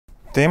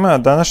Tema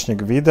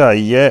današnjeg videa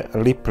je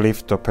lip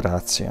lift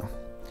operacija.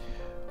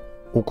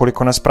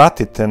 Ukoliko nas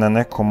pratite na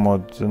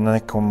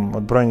nekom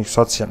od brojnih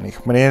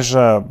socijalnih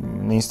mreža,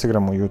 na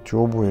Instagramu,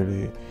 YouTubeu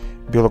ili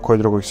bilo koje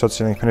drugih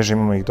socijalnih mreža,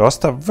 imamo ih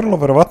dosta, vrlo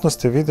verovatno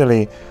ste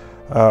vidjeli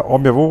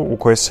objavu u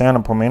kojoj sam ja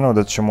napomenuo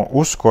da ćemo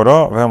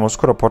veoma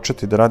uskoro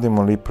početi da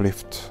radimo lip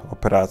lift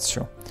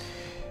operaciju.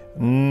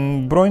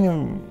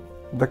 Brojnim,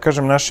 da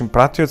kažem, našim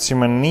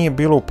pratiocima nije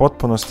bilo u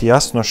potpunosti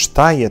jasno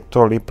šta je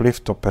to lip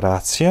lift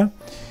operacija,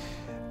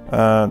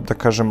 da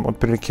kažem,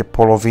 otprilike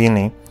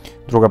polovini.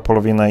 Druga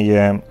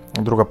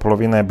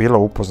polovina je bila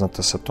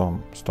upoznata sa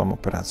tom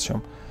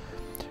operacijom.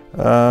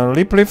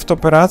 Lip lift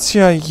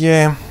operacija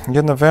je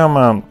jedna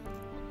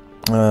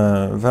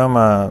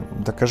veoma,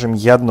 da kažem,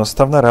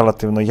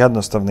 relativno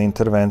jednostavna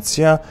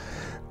intervencija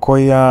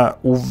koja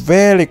u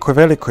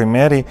velikoj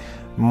meri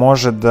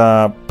može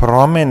da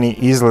promeni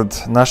izgled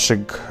našeg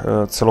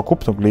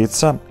celokupnog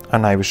lica, a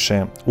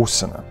najviše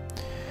usana.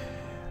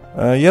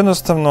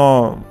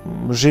 Jednostavno,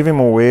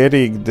 živimo u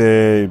eri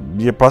gde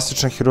je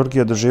plastična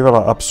hirurgija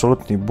doživjela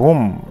apsolutni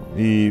bum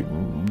i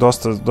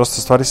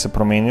dosta stvari se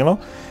promenilo.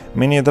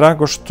 Meni je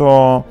drago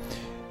što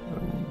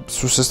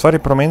su se stvari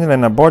promenile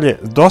na bolje,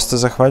 dosta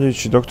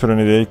zahvaljujući doktoru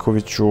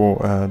Nedeljkoviću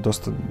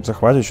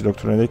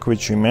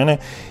i mene,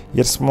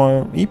 jer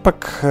smo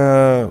ipak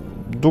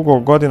dugo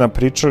godina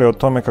pričali o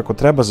tome kako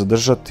treba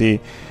zadržati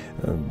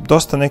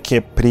dosta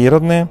neke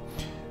prirodne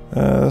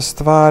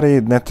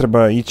stvari, ne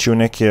treba ići u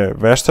neke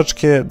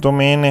veštačke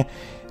domene,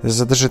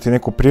 zadržati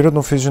neku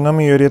prirodnu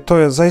fizionomiju, jer je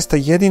to zaista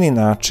jedini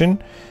način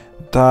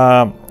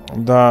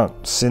da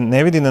se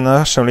ne vidi na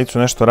našem licu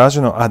nešto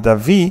rađeno, a da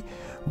vi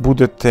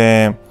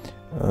budete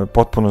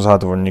potpuno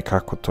zadovoljni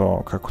kako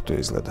to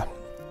izgleda.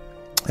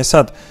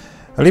 Sad,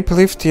 lip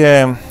lift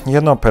je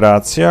jedna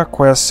operacija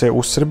koja se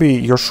u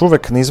Srbiji još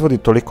uvek ne izvodi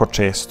toliko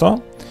često.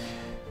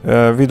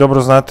 Vi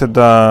dobro znate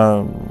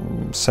da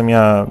sam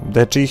ja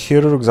dečiji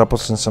hirurg,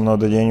 zaposlen sam na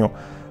odeljenju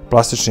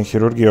plastične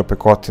hirurgije i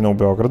opekotina u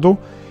Beogradu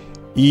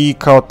i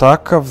kao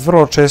takav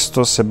vrlo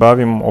često se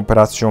bavim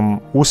operacijom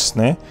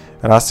usne,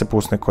 rascep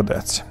usne kod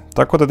dece.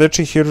 Tako da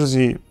dečiji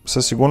hirurzi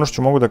sa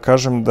sigurnošću mogu da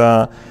kažem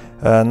da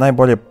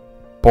najbolje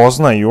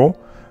poznaju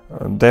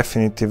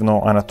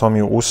definitivno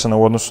anatomiju usana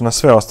u odnosu na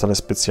sve ostale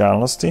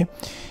specijalnosti,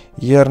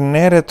 jer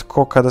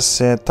neretko kada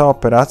se ta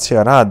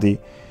operacija radi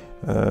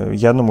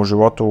jednom u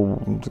životu,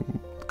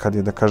 kad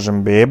je, da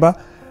kažem, beba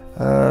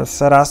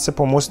sa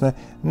rascepom usne,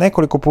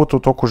 nekoliko puta u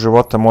toku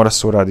života mora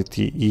se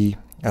uraditi i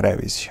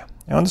revizija.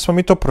 Onda smo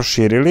mi to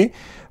proširili,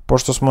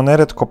 pošto smo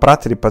neretko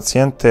pratili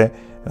pacijente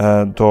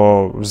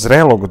do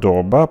zrelog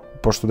doba,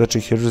 pošto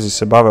dečiji hirurzi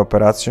se bave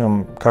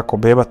operacijom kako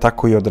beba,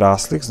 tako i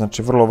odraslih,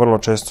 znači vrlo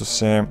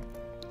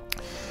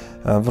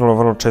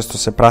često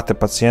se prate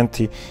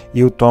pacijenti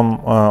i u tom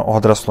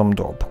odraslom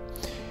dobu.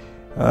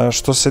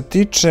 Što se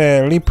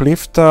tiče lip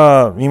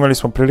lifta, imali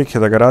smo prilike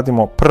da ga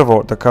radimo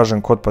prvo, da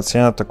kažem, kod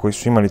pacijenata koji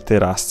su imali te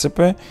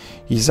rascepe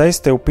i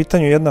zaista je u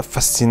pitanju jedna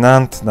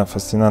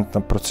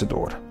fascinantna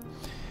procedura.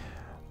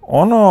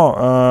 Ono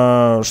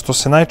što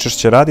se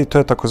najčešće radi, to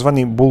je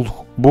takozvani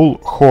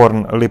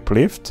bullhorn lip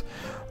lift,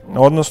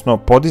 odnosno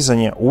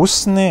podizanje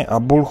usne, a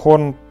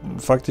bullhorn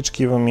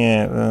faktički vam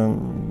je,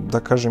 da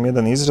kažem,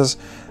 jedan izraz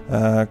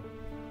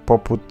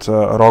poput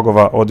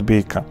rogova od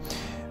bika.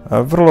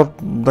 Vrlo,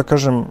 da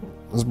kažem,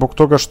 zbog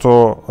toga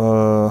što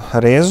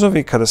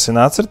rezovi kada se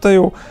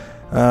nacrtaju,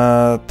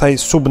 taj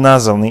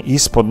subnazalni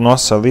ispod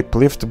nosa lip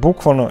lift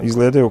bukvalno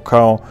izgledaju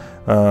kao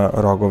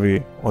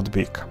rogovi od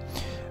bika.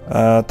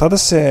 Tada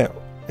se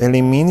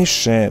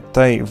eliminiše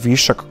taj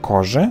višak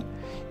kože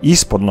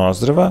ispod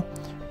nozdrva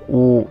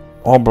u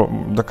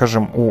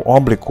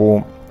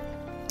obliku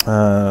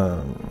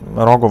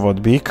rogova od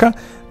bika.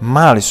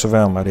 Mali su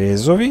veoma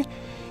rezovi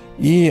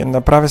i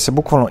naprave se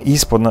bukvalno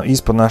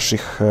ispod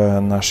naših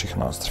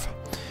nozdrva.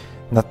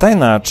 Na taj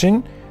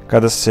način,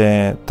 kada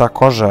se ta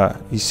koža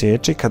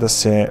iseče, kada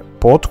se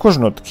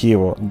potkožno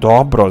tkivo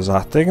dobro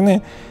zategne,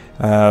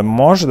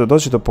 može da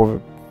dođe do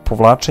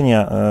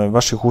povlačenja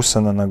vaših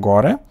usana na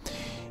gore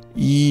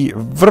i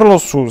vrlo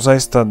su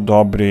zaista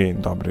dobri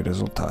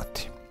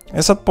rezultati.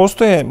 Sad,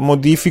 postoje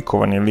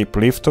modifikovani lip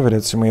liftovi,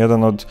 recimo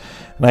jedan od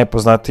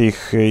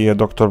najpoznatijih je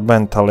dr.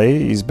 Ben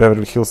Talej iz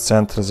Beverly Hills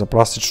centra za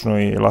plastičnu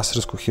i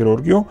lasersku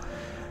hirurgiju,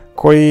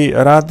 koji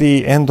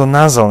radi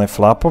endonazalne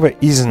flapove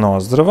iz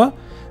nozdrva,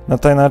 na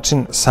taj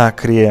način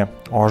sakrije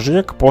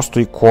ožiljak.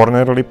 Postoji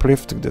corner lip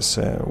lift gde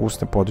se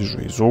usne podižu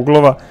iz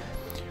uglova,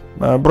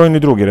 brojni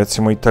drugi,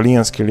 recimo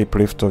italijanski lip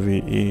liftovi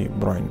i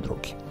brojni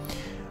drugi.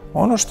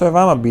 Ono što je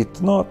vama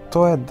bitno,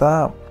 to je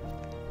da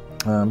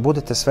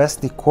budete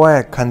svesni ko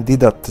je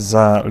kandidat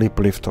za lip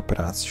lift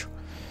operaciju.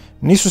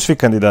 Nisu svi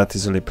kandidati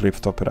za lip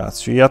lift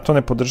operaciju i ja to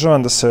ne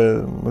podržavam da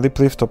se lip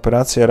lift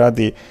operacija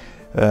radi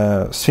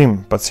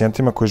svim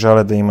pacijentima koji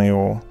žele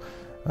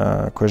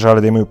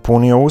da imaju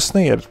punije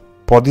usne, jer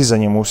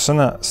podizanjem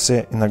usana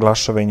se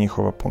naglašava i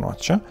njihova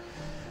punoća.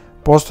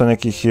 Postoje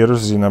neki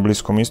hirurzi na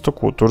Bliskom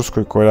istoku, u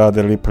Turskoj, koji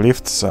rade lip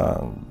lift sa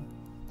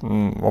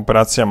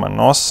operacijama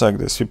nosa,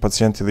 gde svi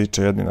pacijenti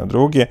liče jedni na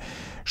druge.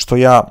 što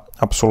ja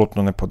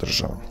apsolutno ne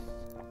podržavam.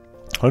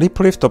 Lip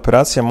lift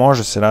operacija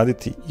može se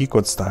raditi i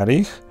kod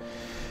starijih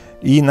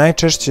i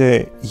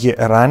najčešće je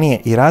ranije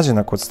i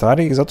rađena kod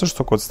starijih, zato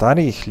što kod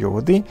starijih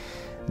ljudi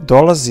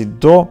dolazi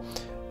do,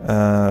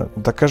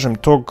 da kažem,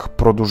 tog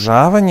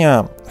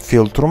produžavanja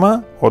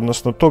filtruma,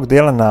 odnosno tog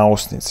dela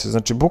nausnice.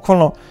 Znači,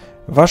 bukvalno,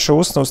 vaše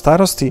usne u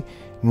starosti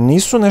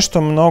nisu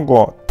nešto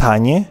mnogo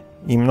tanje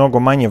i mnogo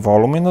manje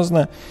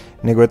voluminozne,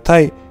 nego je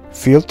taj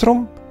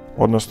filtrum,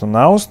 odnosno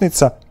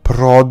nausnica,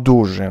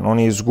 produžen. On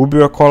je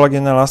izgubio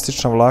kolagena,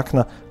 elastična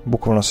vlakna,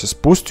 bukvalno se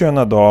spustio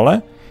na dole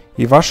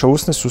i vaše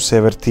usne su se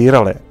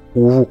evertirale,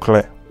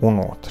 uvukle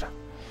unutra.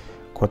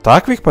 Kod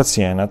takvih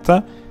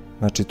pacijenata,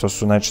 znači to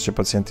su najčešće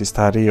pacijenti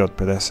stariji od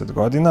 50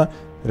 godina,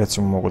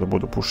 recimo mogu da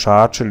budu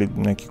pušači ili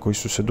neki koji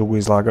su se dugo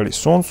izlagali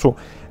suncu,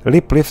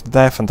 lip lift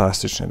daje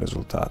fantastične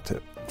rezultate.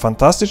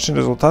 Fantastične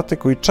rezultate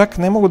koji čak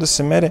ne mogu da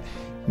se mere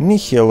ni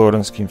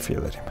hijaluronskim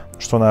filerima,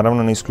 što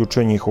naravno ne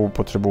isključuje njihovu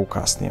upotrebu u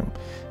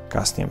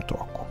kasnijem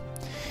toku.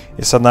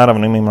 I sad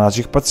naravno ima i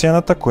mlađih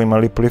pacijenata kojima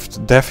lip lift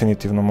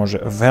definitivno može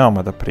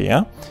veoma da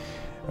prija.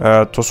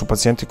 To su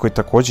pacijenti koji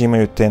takođe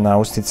imaju te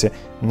nausnice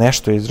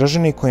nešto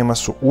izražene i kojima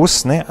su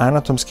usne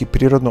anatomski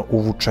prirodno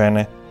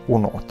uvučene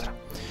unutra.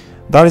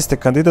 Da li ste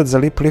kandidat za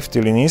lip lift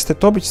ili niste,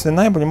 to biste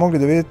najbolje mogli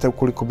da vidite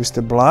ukoliko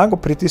biste blago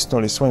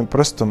pritisnuli svojim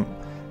prstom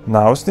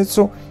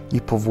nausnicu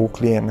i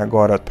povukli je na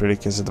gore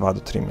otprilike za 2 do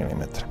 3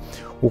 mm.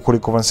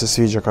 Ukoliko vam se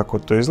sviđa kako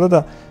to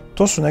izgleda,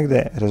 to su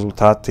negde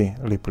rezultati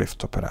lip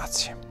lift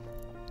operacije.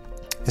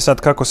 I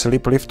sad kako se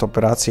lip lift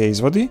operacija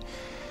izvodi?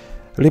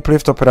 Lip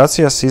lift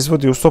operacija se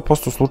izvodi u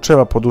 100%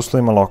 slučajeva pod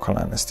uslovima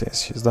lokalne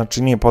anestezije.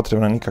 Znači nije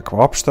potrebna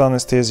nikakva opšta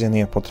anestezija,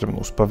 nije potrebno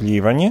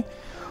uspavljivanje,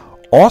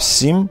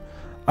 osim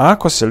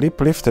ako se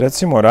lip lift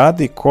recimo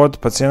radi kod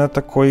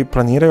pacijenata koji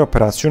planiraju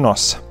operaciju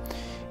nosa.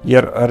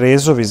 Jer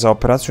rezovi za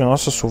operaciju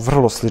nosa su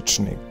vrlo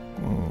slični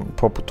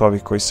poput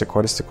ovih koji se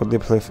koriste kod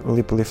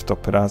lip lift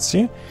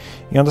operacije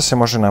i onda se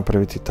može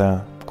napraviti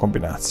ta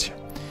kombinacija.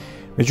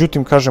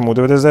 Međutim, kažem, u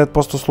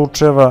 99%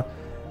 slučajeva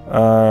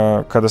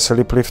kada se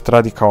lip lift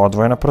radi kao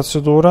odvojena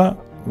procedura,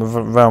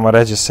 veoma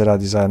ređe se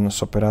radi zajedno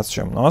s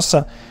operacijom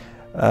nosa,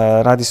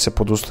 radi se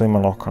pod uslovima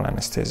lokalne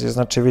anestezije.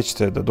 Znači, vi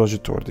ćete da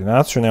dođete u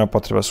ordinaciju, nema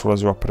potreba da se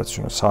ulazi u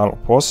operacijnu salu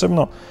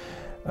posebno,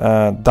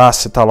 da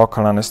se ta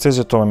lokalna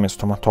anestezija, to vam je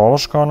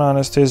stomatološka ona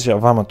anestezija,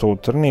 vama to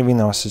utrni i vi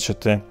ne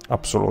osjećate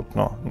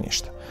apsolutno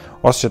ništa.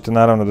 Osjećate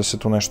naravno da se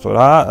tu nešto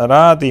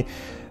radi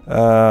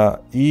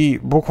i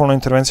bukvalno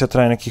intervencija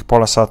traje nekih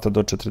pola sata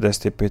do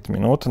 45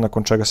 minuta,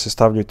 nakon čega se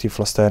stavljaju ti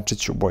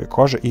flasterčići u boji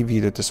kože i vi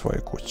idete svoje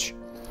kući.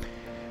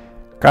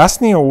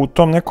 Kasnije u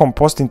tom nekom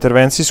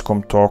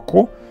postintervencijskom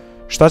toku,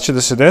 šta će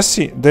da se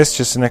desi? Desit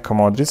će se neka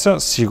modrica,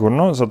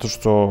 sigurno, zato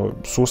što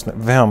su usne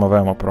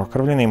veoma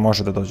prokrvljene i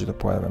može da dođe do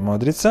pojave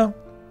modrica.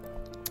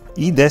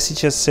 I desit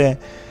će se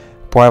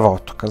pojava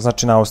otoka,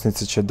 znači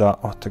nausnice će da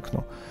oteknu.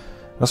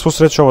 Na svu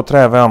sreću ovo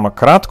traje veoma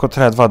kratko,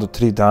 traje 2 do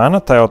 3 dana,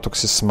 taj otok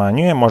se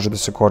smanjuje, može da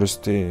se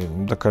koristi,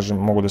 da kažem,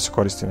 mogu da se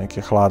koristi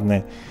neke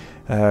hladne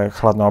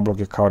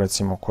obloge kao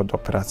recimo kod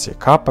operacije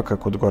kapaka,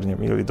 kod gornje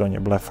ili donje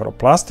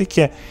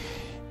blefaroplastike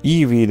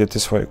i vi idete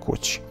svoje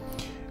kući.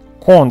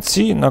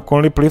 Konci nakon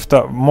lip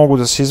lifta mogu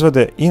da se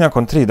izvade i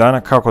nakon 3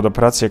 dana kao kod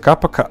operacije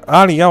kapaka,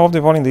 ali ja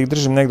ovdje volim da ih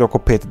držim negde oko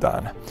 5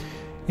 dana.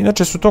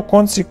 Inače su to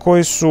konci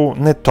koji su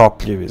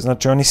netopljivi,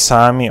 znači oni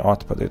sami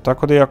otpadaju,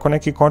 tako da i ako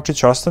neki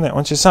končić ostane,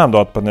 on će sam da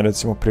otpadne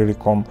recimo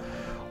prilikom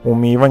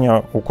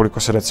umivanja, ukoliko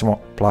se recimo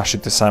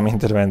plašite same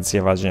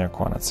intervencije vađenja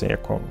konaca,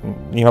 iako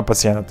ima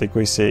pacijenata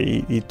koji se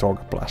i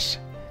toga plaše.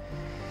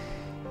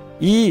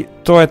 I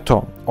to je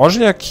to.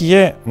 Ožiljak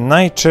je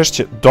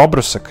najčešće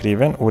dobro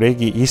sakriven u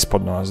regiji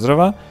ispod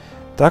nozdrva,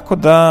 tako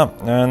da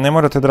ne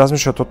morate da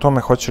razmišljate o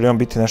tome hoće li on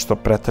biti nešto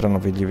preterano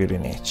vidljiv ili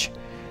neće.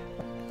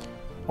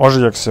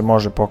 Ožiljak se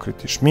može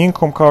pokriti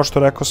šminkom, kao što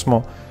rekao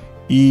smo,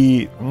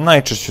 i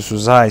najčešće su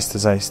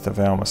zaista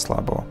veoma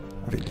slabo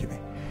vidljivi.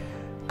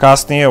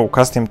 Kasnije, u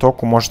kasnijem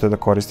toku možete da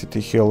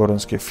koristite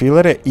hijaluronske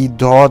filere i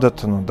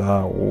dodatno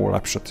da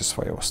ulepšate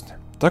svoje usne.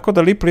 Tako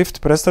da lip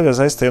lift predstavlja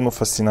zaista jednu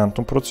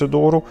fascinantnu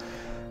proceduru,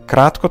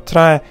 kratko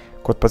traje,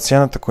 kod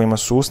pacijenata kojima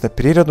su usne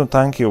prirodno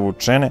tanke i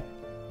uvučene,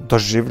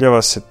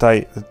 doživljava se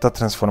ta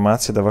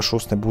transformacija da vaše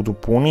usne budu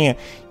punije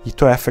i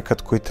to je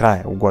efekat koji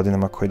traje u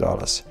godinama koji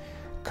dolaze.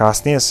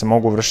 Kasnije se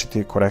mogu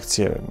vršiti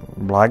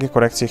blage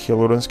korekcije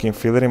hijaluronskim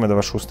filerima da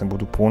vaše usne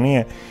budu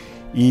punije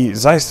i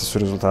zaista su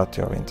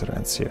rezultati ove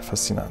intervencije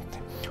fascinantni.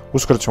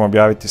 Uskoro ćemo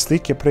objaviti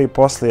slike pre i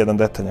posle, jedan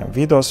detaljan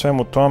video o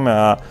svemu tome,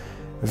 a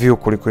vi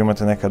ukoliko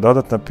imate neka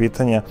dodatna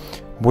pitanja,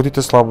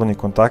 budite slobodni,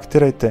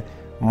 kontaktirajte,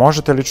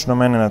 možete lično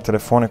mene na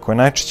telefone koje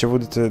najčešće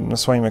vodite na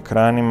svojim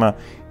ekranima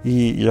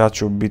i ja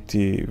ću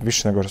biti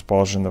više nego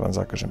raspoložen da vam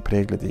zakažem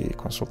pregled i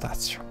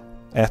konsultaciju.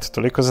 Eto,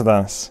 toliko za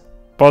danas.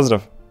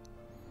 Pozdrav!